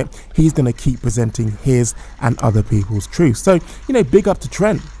doing it. He's going to keep presenting his and other people's truth. So, you know, big up to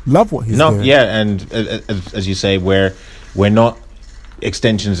Trent. Love what he's doing. Yeah, and as you say, we're not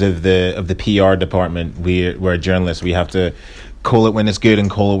extensions of the PR department. We're journalists. We have to call it when it's good and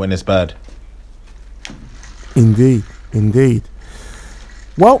call it when it's bad. Indeed.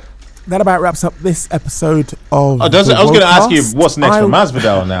 Well, that about wraps up this episode of I was going to ask you what's next for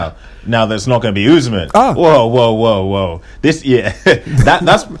Masvidal now. Now that's not going to be Usman. Oh. Whoa. This, yeah,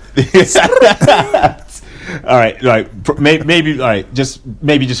 that's all right. Like maybe all right. Just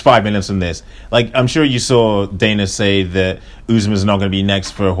 5 minutes on this. Like, I'm sure you saw Dana say that Usman's not going to be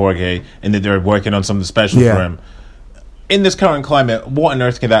next for Jorge, and that they're working on something special for him. In this current climate, what on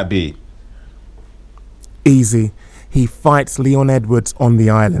earth could that be? Easy. He fights Leon Edwards on the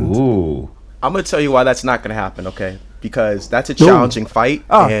island. Ooh. I'm going to tell you why that's not going to happen, okay? Because that's a challenging fight,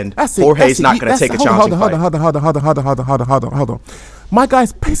 and Jorge's not going to take a challenging fight. Hold on. My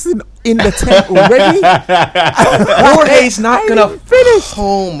guy's pissing in the tent already. Jorge's not going to finish.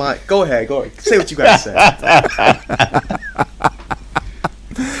 Oh, my. Go ahead. Say what you got to say.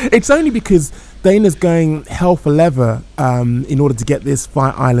 It's only because Dana's going hell for leather in order to get this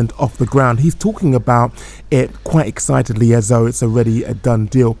Fight Island off the ground. He's talking about it quite excitedly as though it's already a done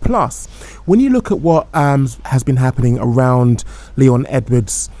deal. Plus, when you look at what has been happening around Leon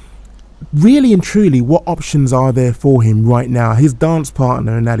Edwards' really and truly, what options are there for him right now? His dance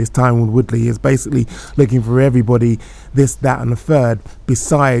partner, and that is Tyron Woodley, is basically looking for everybody, this, that, and the third,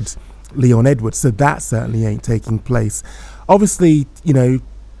 besides Leon Edwards. So that certainly ain't taking place. Obviously, you know,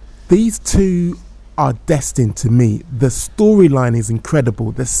 these two are destined to meet. The storyline is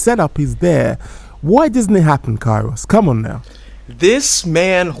incredible. The setup is there. Why doesn't it happen, Kairos? Come on now. This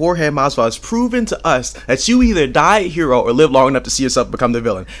man, Jorge Masvidal, has proven to us that you either die a hero or live long enough to see yourself become the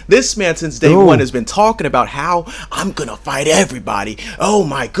villain. This man, since day one, has been talking about how I'm gonna fight everybody. Oh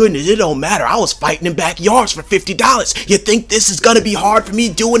my goodness, it don't matter. I was fighting in backyards for $50. You think this is gonna be hard for me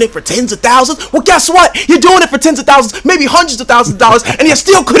doing it for tens of thousands? Well, guess what? You're doing it for tens of thousands, maybe hundreds of thousands of dollars, and you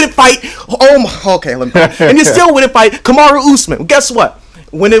still couldn't fight. And you still wouldn't fight Kamaru Usman. Well, guess what?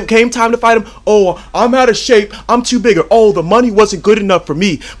 When it came time to fight him, oh, I'm out of shape, I'm too big, or oh, the money wasn't good enough for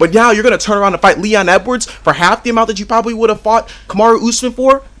me. But now you're going to turn around and fight Leon Edwards for half the amount that you probably would have fought Kamaru Usman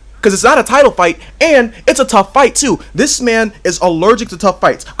for? Because it's not a title fight, and it's a tough fight, too. This man is allergic to tough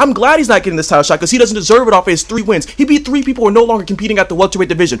fights. I'm glad he's not getting this title shot because he doesn't deserve it off of his 3 wins. He beat 3 people who are no longer competing at the welterweight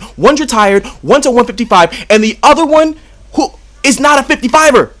division. One's retired, one's at 155, and the other one who is not a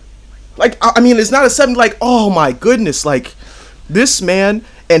 55er. Like, I mean, it's not a 70, like, oh my goodness, like... This man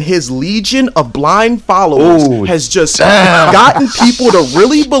and his legion of blind followers has just gotten people to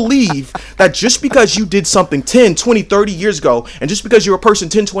really believe that just because you did something 10, 20, 30 years ago, and just because you're a person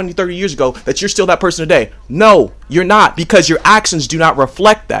 10, 20, 30 years ago, that you're still that person today. No, you're not, because your actions do not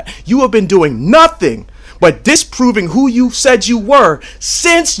reflect that. You have been doing nothing but disproving who you said you were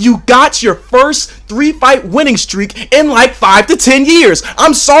since you got your first 3-fight winning streak in like 5 to 10 years.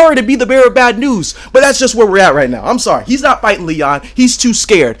 I'm sorry to be the bearer of bad news, but that's just where we're at right now. I'm sorry. He's not fighting Leon. He's too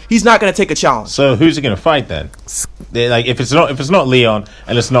scared. He's not going to take a challenge. So who's he going to fight then? Like if it's not Leon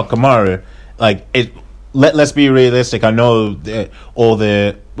and it's not Kamaru, like it. Let's be realistic. I know all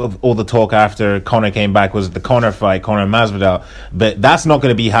the talk after Conor came back was the Conor fight, Conor Masvidal, but that's not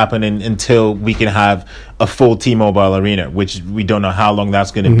going to be happening until we can have a full T-Mobile Arena, which we don't know how long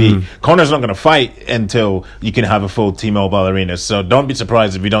that's going to be. Conor's not going to fight until you can have a full T-Mobile Arena, so don't be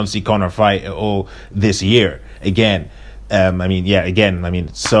surprised if we don't see Conor fight at all this year again.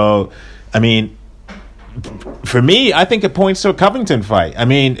 For me, I think it points to a Covington fight. I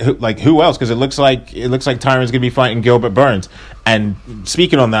mean, who else? Because it looks like Tyron's going to be fighting Gilbert Burns. And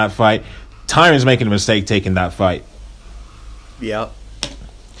speaking on that fight, Tyron's making a mistake taking that fight. Yeah.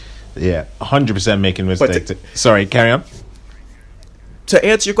 Yeah, 100% making a mistake. Sorry, carry on. To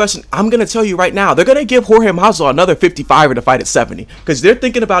answer your question, I'm going to tell you right now, they're going to give Jorge Masvidal another 55er to fight at 70. Because they're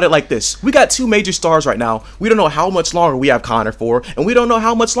thinking about it like this. We got 2 major stars right now. We don't know how much longer we have Conor for. And we don't know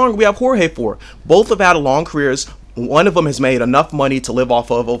how much longer we have Jorge for. Both have had long careers. One of them has made enough money to live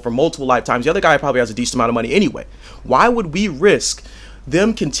off of over multiple lifetimes. The other guy probably has a decent amount of money anyway. Why would we risk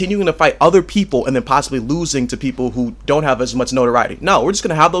them continuing to fight other people and then possibly losing to people who don't have as much notoriety? No, we're just going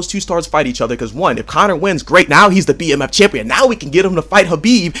to have those 2 stars fight each other because, one, if Conor wins, great. Now he's the BMF champion. Now we can get him to fight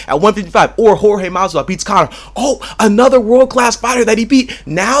Khabib at 155, or Jorge Masvidal beats Conor. Oh, another world-class fighter that he beat.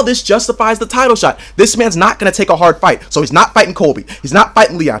 Now this justifies the title shot. This man's not going to take a hard fight. So he's not fighting Colby. He's not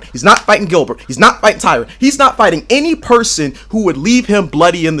fighting Leon. He's not fighting Gilbert. He's not fighting Tyron. He's not fighting any person who would leave him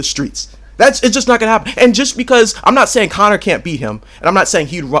bloody in the streets. It's just not going to happen. And just because, I'm not saying Conor can't beat him, and I'm not saying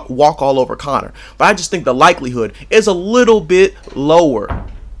he'd walk all over Conor, but I just think the likelihood is a little bit lower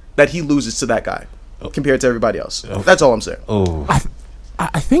that he loses to that guy compared to everybody else. That's all I'm saying.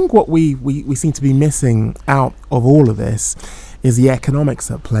 I think what we seem to be missing out of all of this is the economics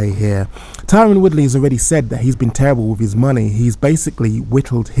at play here. Tyron Woodley has already said that he's been terrible with his money. He's basically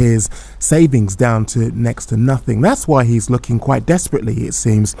whittled his savings down to next to nothing. That's why he's looking quite desperately, it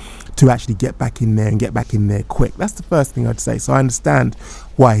seems, to actually get back in there and get back in there quick. That's the first thing I'd say. So I understand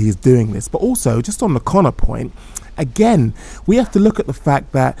why he's doing this. But also, just on the Conor point, again, we have to look at the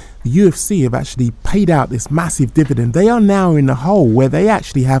fact that the UFC have actually paid out this massive dividend. They are now in a hole where they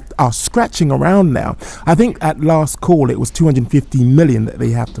actually are scratching around now. I think at last call it was 250 million that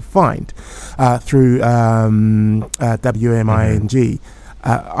they have to find through IMG.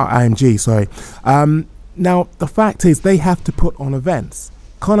 Sorry. Now the fact is they have to put on events.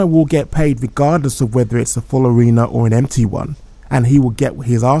 Conor will get paid regardless of whether it's a full arena or an empty one, and he will get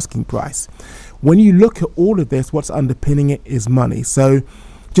his asking price. When you look at all of this, what's underpinning it is money. So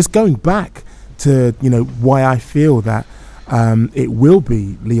just going back to, why I feel that it will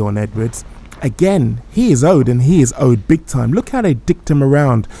be Leon Edwards, again, he is owed, and he is owed big time. Look how they dicked him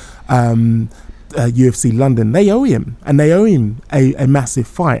around UFC London. They owe him, and they owe him a massive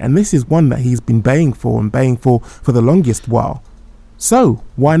fight. And this is one that he's been baying for the longest while. So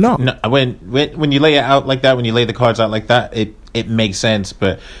why not? No, when you lay it out like that, when you lay the cards out like that, it makes sense.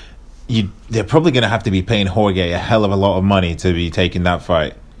 But they're probably going to have to be paying Jorge a hell of a lot of money to be taking that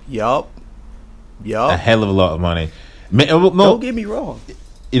fight. Yup. A hell of a lot of money. Don't get me wrong.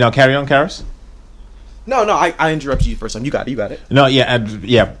 Carry on, Karis. No, I interrupted you first time. You got it. No, yeah, and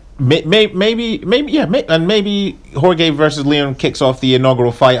yeah. Maybe Jorge versus Leon kicks off the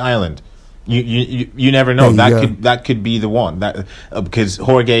inaugural Fight Island. You never know. That could be the one. That because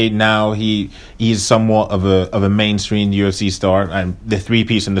Jorge now he's somewhat of a mainstream UFC star, and the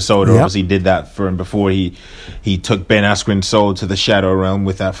 3-piece in the soda obviously did that for him before he took Ben Askren's soul to the shadow realm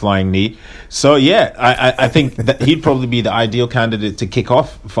with that flying knee. So yeah, I think that he'd probably be the ideal candidate to kick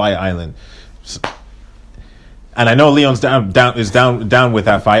off Fight Island. And I know Leon's down with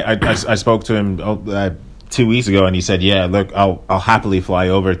that fight. I spoke to him 2 weeks ago, and he said, "Yeah, look, I'll happily fly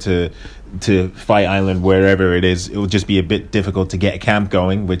over to Fight Island, wherever it is. It will just be a bit difficult to get a camp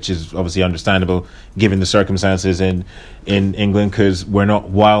going, which is obviously understandable given the circumstances in England, because we're not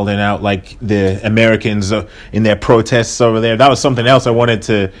wilding out like the Americans in their protests over there. That was something else I wanted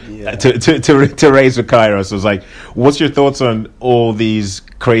to raise with Cairo. So it's like, what's your thoughts on all these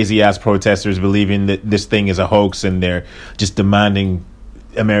crazy ass protesters believing that this thing is a hoax and they're just demanding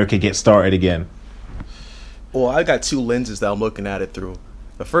America get started again? Well, I got two lenses that I'm looking at it through.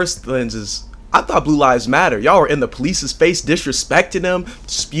 The first lens is, I thought Blue Lives Matter. Y'all were in the police's face disrespecting them,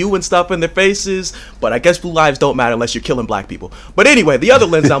 spewing stuff in their faces, but I guess Blue Lives don't matter unless you're killing black people. But anyway, the other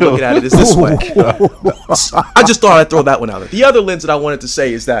lens I'm looking at it is this way. I just thought I'd throw that one out there. The other lens that I wanted to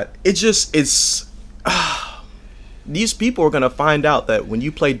say is that these people are going to find out that when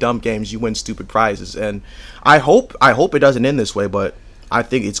you play dumb games, you win stupid prizes. And I hope it doesn't end this way, but I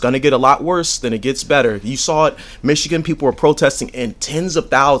think it's going to get a lot worse than it gets better. You saw it. Michigan, people were protesting in tens of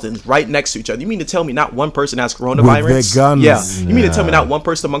thousands right next to each other. You mean to tell me not one person has coronavirus? With their guns. Yeah. You mean to tell me not one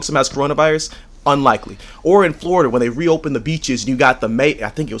person amongst them has coronavirus? Unlikely. Or in Florida, when they reopened the beaches, and you got the mayor, I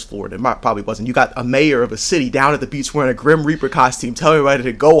think it was Florida, it probably wasn't, you got a mayor of a city down at the beach wearing a Grim Reaper costume telling everybody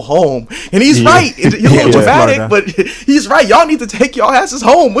to go home. And he's right. He's a little dramatic, but he's right. Y'all need to take y'all asses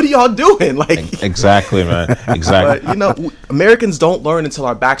home. What are y'all doing? Like, exactly, man. Exactly. But, Americans don't learn until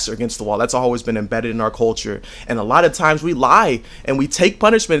our backs are against the wall. That's always been embedded in our culture. And a lot of times we lie and we take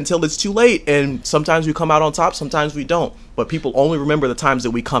punishment until it's too late. And sometimes we come out on top, sometimes we don't. But people only remember the times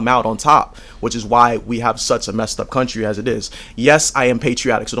that we come out on top, which is why we have such a messed up country as it is. Yes, I am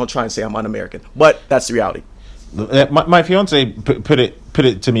patriotic, so don't try and say I'm un-American. But that's the reality. My fiance put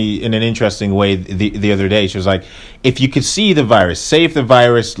it to me in an interesting way the other day. She was like, if you could see the virus, say if the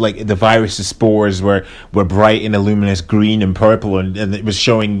virus, like the virus's spores were bright and luminous green and purple, and it was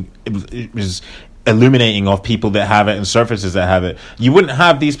showing, it was illuminating off people that have it and surfaces that have it, you wouldn't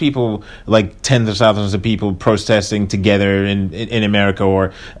have these people, like tens of thousands of people protesting together in America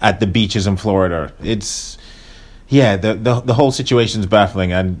or at the beaches in Florida. It's the whole situation's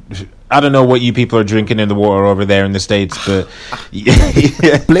baffling, and I don't know what you people are drinking in the water over there in the States, but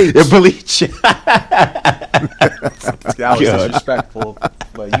bleach. That was disrespectful,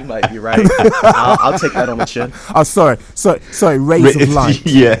 but you might be right. I'll take that on the chin. Oh, sorry, rays of light.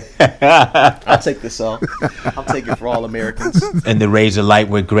 Yeah. I'll take this I'll take it for all Americans. And the rays of light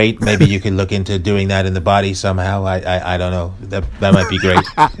were great. Maybe you could look into doing that in the body somehow. I don't know. That might be great.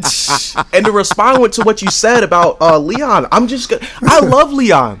 And to respond to what you said about Leon, I love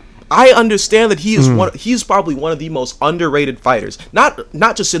Leon. I understand that he is he's probably one of the most underrated fighters, not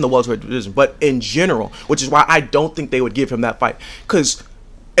just in the welterweight division, but in general, which is why I don't think they would give him that fight. Because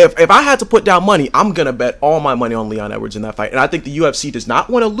if I had to put down money, I'm going to bet all my money on Leon Edwards in that fight. And I think the UFC does not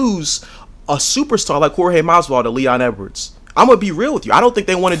want to lose a superstar like Jorge Masvidal to Leon Edwards. I'm going to be real with you. I don't think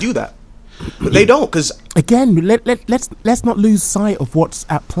they want to do that. But they don't, because again, let's not lose sight of what's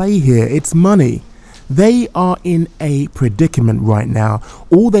at play here. It's money. They are in a predicament right now.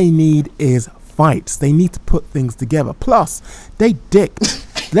 All they need is fights. They need to put things together. Plus, they dicked.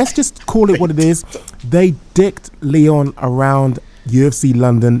 Let's just call it what it is. They dicked Leon around UFC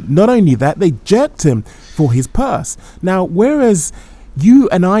London. Not only that, they jerked him for his purse. Now, whereas you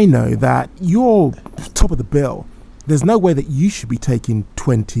and I know that you're top of the bill, there's no way that you should be taking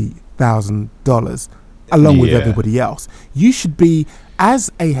 $20,000 along with everybody else. You should be,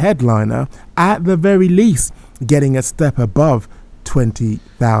 as a headliner, at the very least, getting a step above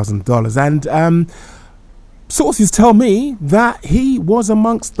 $20,000. And sources tell me that he was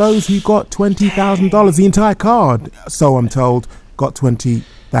amongst those who got $20,000. The entire card, so I'm told, got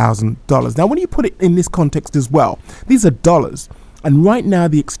 $20,000. Now, when you put it in this context as well, these are dollars. And right now,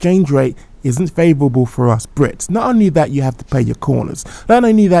 the exchange rate isn't favorable for us Brits. Not only that, you have to pay your corners. Not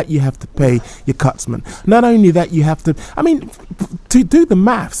only that, you have to pay your cutsman. Not only that, you have to, to do the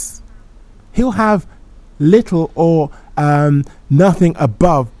maths, he'll have little or nothing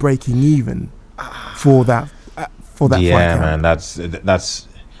above breaking even for that fight. Yeah, man, that's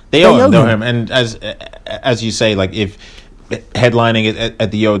they owe him. And as you say, like if headlining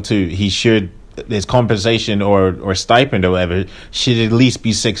at the O2, he should, his compensation or stipend or whatever should at least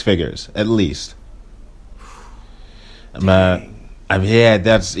be six figures, at least. Yeah,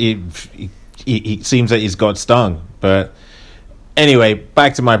 that's he seems like he's got stung. But anyway,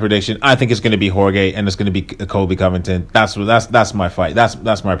 back to my prediction. I think it's going to be Jorge and it's going to be Colby Covington. That's my fight.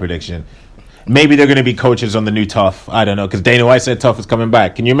 That's my prediction. Maybe they're going to be coaches on the new Tough. I don't know, because Dana White said Tough is coming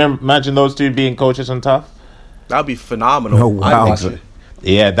back. Can you imagine those two being coaches on Tough? That'd be phenomenal. Oh, wow.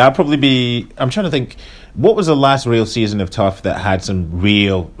 Yeah, that'd probably be. I'm trying to think. What was the last real season of Tough that had some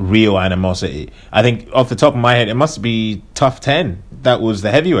real animosity? I think off the top of my head, it must be Tough 10. That was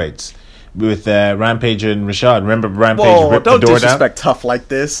the heavyweights with Rampage and Rashad. Remember Rampage ripped the door down? Don't disrespect Tough like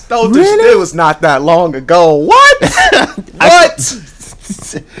this. It was not that long ago. What? What?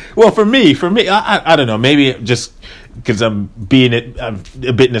 Well, for me, I don't know. Maybe just because I'm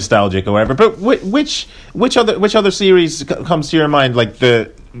a bit nostalgic or whatever. But which other series comes to your mind like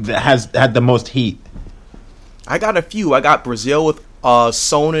that has had the most heat? I got a few. I got Brazil with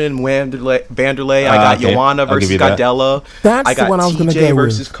Sonnen and Vanderlei. I got Joanna versus Godella. That's the one I was going to go with.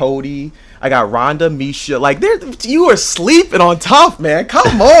 Versus Cody. I got Ronda, Misha. Like, you are sleeping on Tough, man.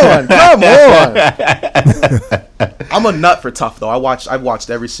 Come on. I'm a nut for Tough, though. I've watched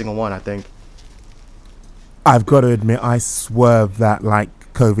every single one, I think. I've got to admit, I swerved that like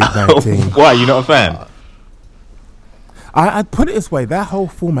COVID-19. Why? You're not a fan? I'd put it this way, that whole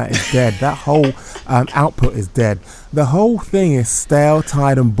format is dead. That whole output is dead. The whole thing is stale,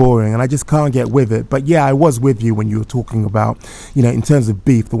 tired and boring, and I just can't get with it. But yeah, I was with you when you were talking about, in terms of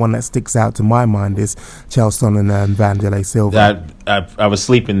beef, the one that sticks out to my mind is Chael Sonnen and Vanderlei Silva. I was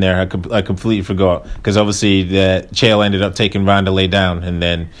sleeping there. I completely forgot, because obviously Chael ended up taking Vanderlei down, and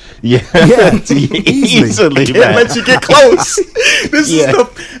then easily can't let you get close.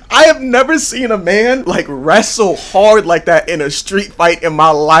 I have never seen a man like wrestle hard like that in a street fight in my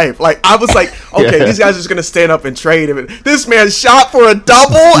life. Like, I was like, okay, these guys are just gonna stand up and trade him. This man shot for a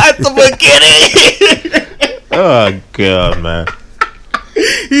double at the beginning. Oh god, man.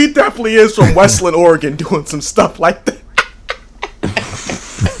 He definitely is from Westland, Oregon, doing some stuff like that.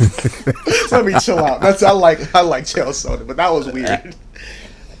 Let me chill out. I like Chael Sonnen, but that was weird.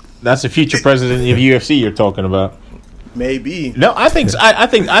 That's the future president of UFC you're talking about. Maybe. No, I think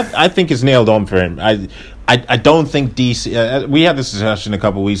it's nailed on for him. I don't think DC. We had this discussion a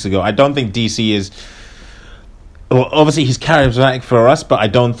couple of weeks ago. I don't think DC is. Well, obviously he's charismatic for us, but I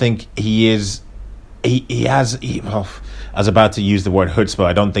don't think he is. I was about to use the word chutzpah.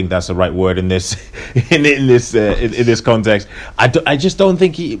 I don't think that's the right word in this in this context. I just don't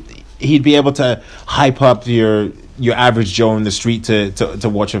think he'd be able to hype up your average Joe in the street to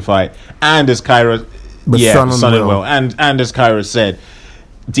watch a fight. And as Kyra, Sonnen will. And as Kyra said,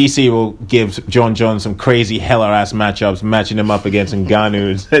 DC will give John Jones some crazy hella-ass matchups, matching him up against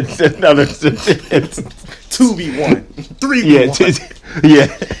Ngannou. It's 2v1, 3v1. Yeah.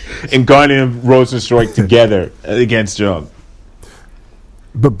 Ngannou and Rosenstruck together against John.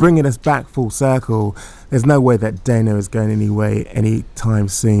 But bringing us back full circle, there's no way that Dana is going anyway anytime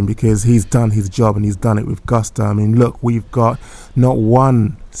soon, because he's done his job and he's done it with gusto. I mean, look, we've got not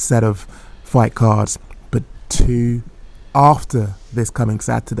one set of fight cards, but two after this coming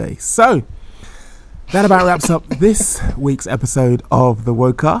Saturday. So that about wraps up this week's episode of the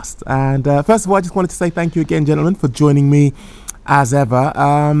Wocast. And first of all, I just wanted to say thank you again, gentlemen, for joining me as ever.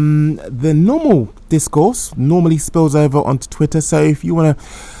 The normal discourse normally spills over onto Twitter, so if you want to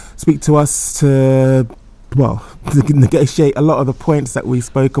speak to us to negotiate a lot of the points that we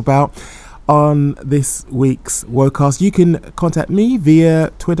spoke about on this week's Wocast, you can contact me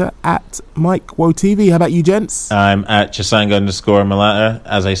via Twitter at MikeWoTV. How about you, gents? I'm at Chisanga_Malata.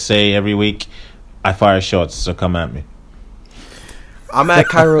 As I say every week, I fire shots, so come at me. I'm at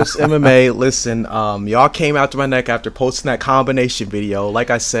Kairos MMA. Listen, y'all came after my neck after posting that combination video. Like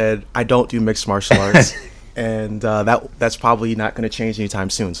I said, I don't do mixed martial arts, and that's probably not going to change anytime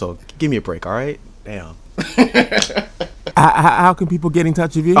soon. So give me a break, all right? Damn. How can people get in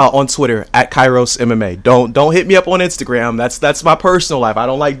touch with you? On Twitter at Kairos MMA. Don't hit me up on Instagram. That's my personal life. I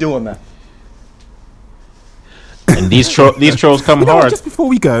don't like doing that. And these trolls come hard. Just before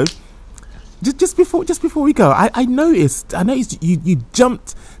we go. Just before we go, I noticed you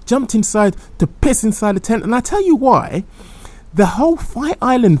jumped inside to piss inside the tent, and I tell you why. The whole Fight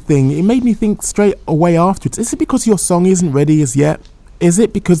Island thing, it made me think straight away afterwards. Is it because your song isn't ready as yet? Is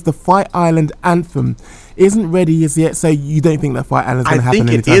it because the Fight Island anthem isn't ready as yet, so you don't think that Fight Island is going to happen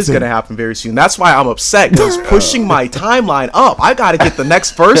anytime soon? I think it is going to happen very soon. That's why I'm upset, because it's pushing my timeline up. I got to get the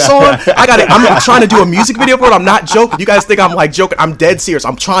next verse on. I'm trying to do a music video for it. I'm not joking. You guys think I'm like joking? I'm dead serious.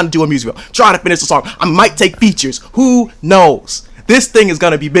 I'm trying to do a music video. I'm trying to finish the song. I might take features. Who knows? This thing is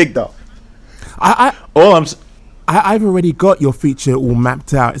going to be big, though. I've already got your feature all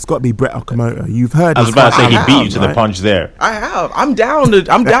mapped out. It's got to be Brett Okamoto. You've heard. I was about to say he beat you to the punch there. I have. I'm down to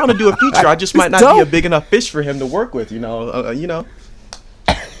do a feature. I just might not be a big enough fish for him to work with. You know.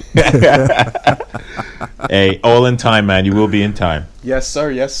 Hey, all in time, man. You will be in time. Yes, sir.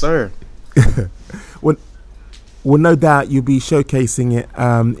 Yes, sir. Well, no doubt you'll be showcasing it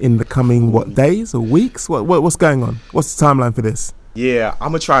in the coming days or weeks. What's going on? What's the timeline for this? Yeah,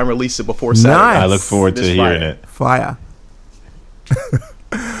 I'm gonna try and release it before Saturday. Nice. I look forward to hearing it. Fire.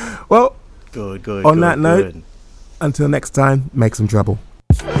 Well, good. On that note, until next time, make some trouble.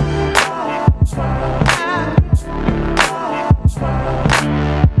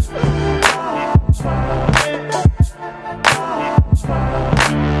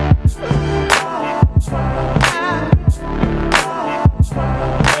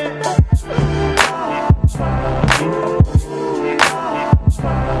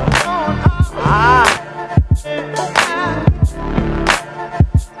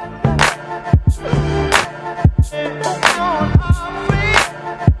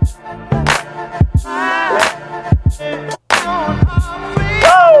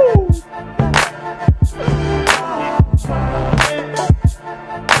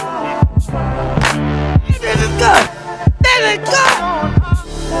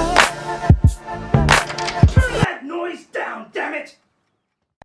 Turn that noise down, damn it!